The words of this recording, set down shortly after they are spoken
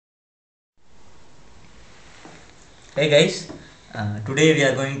Hey guys, today we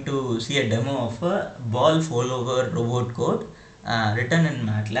are going to see a demo of a ball follower robot code written in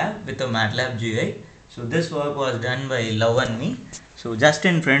Matlab with a Matlab GUI. So this work was done by Love and me. So just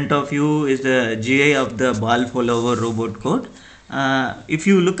in front of you is the GUI of the ball follower robot code. If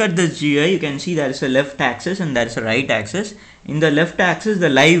you look at this GUI, you can see there is a left axis and there is a right axis. In the left axis, the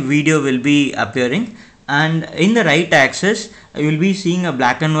live video will be appearing, and in the right axis you will be seeing a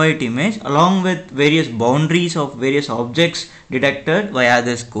black and white image along with various boundaries of various objects detected via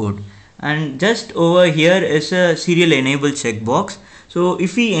this code. And just over here is a serial enable checkbox. So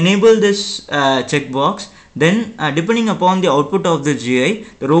if we enable this checkbox, then depending upon the output of the GUI,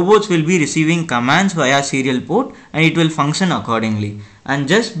 the robots will be receiving commands via serial port and it will function accordingly. And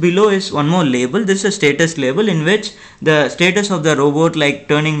just below is one more label. This is a status label in which the status of the robot, like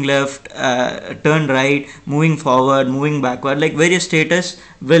turning left, turn right, moving forward, moving backward, like various status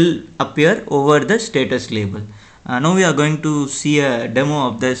will appear over the status label. Now we are going to see a demo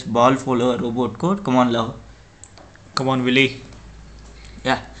of this ball follower robot code. Come on, Love. Come on, Willie.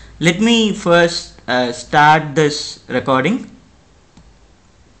 Yeah, let me first start this recording.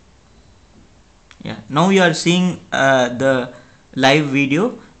 Yeah, now you are seeing the live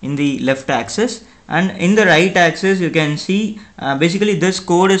video in the left axis, and in the right axis you can see basically this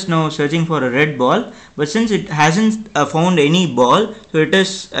code is now searching for a red ball, but since it hasn't found any ball, so it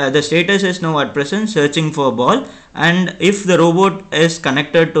is the status is now at present searching for ball, and if the robot is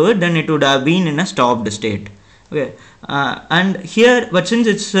connected to it, then it would have been in a stopped state. Okay, and here, but since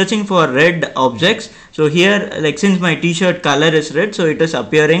it's searching for red objects, so here, like since my t-shirt color is red, so it is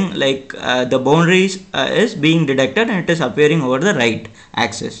appearing like the boundaries is being detected and it is appearing over the right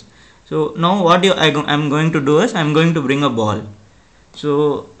axis. So now what I'm going to do is I'm going to bring a ball.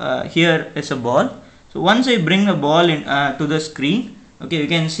 So here is a ball. So once I bring a ball in to the screen, okay, you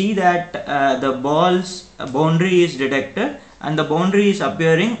can see that the ball's boundary is detected and the boundary is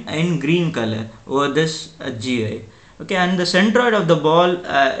appearing in green color over this GUI. Okay, and the centroid of the ball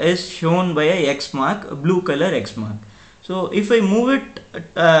is shown by a X mark, a blue color X mark. So if I move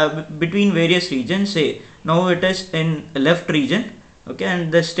it between various regions, say now it is in left region, okay,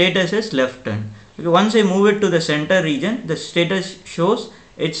 and the status is left turn. Okay, once I move it to the center region, the status shows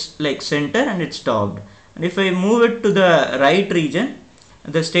it's like center and it's stopped. And if I move it to the right region,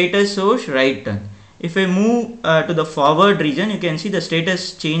 the status shows right turn. If I move to the forward region, you can see the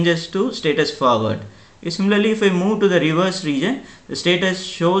status changes to status forward. Okay, similarly, if I move to the reverse region, the status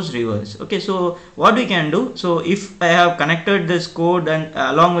shows reverse. Okay, so what we can do, so if I have connected this code and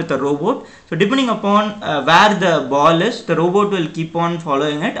along with the robot, so depending upon where the ball is, the robot will keep on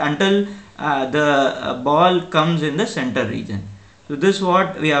following it until the ball comes in the center region. So this is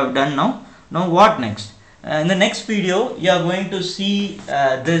what we have done now. Now what next? In the next video, you are going to see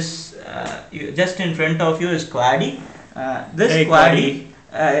this just in front of you is Quaddy. This Quaddy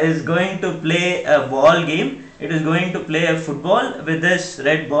is going to play a ball game. It is going to play a football with this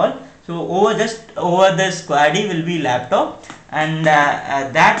red ball. So just over this Quaddy will be laptop, and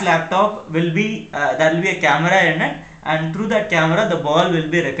that laptop will be there will be a camera in it, and through that camera the ball will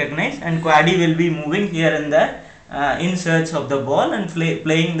be recognized and Quaddy will be moving here and there in search of the ball and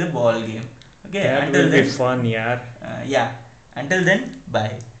playing the ball game. Okay, That until will then, be fun, yeah. yeah. Until then,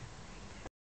 bye.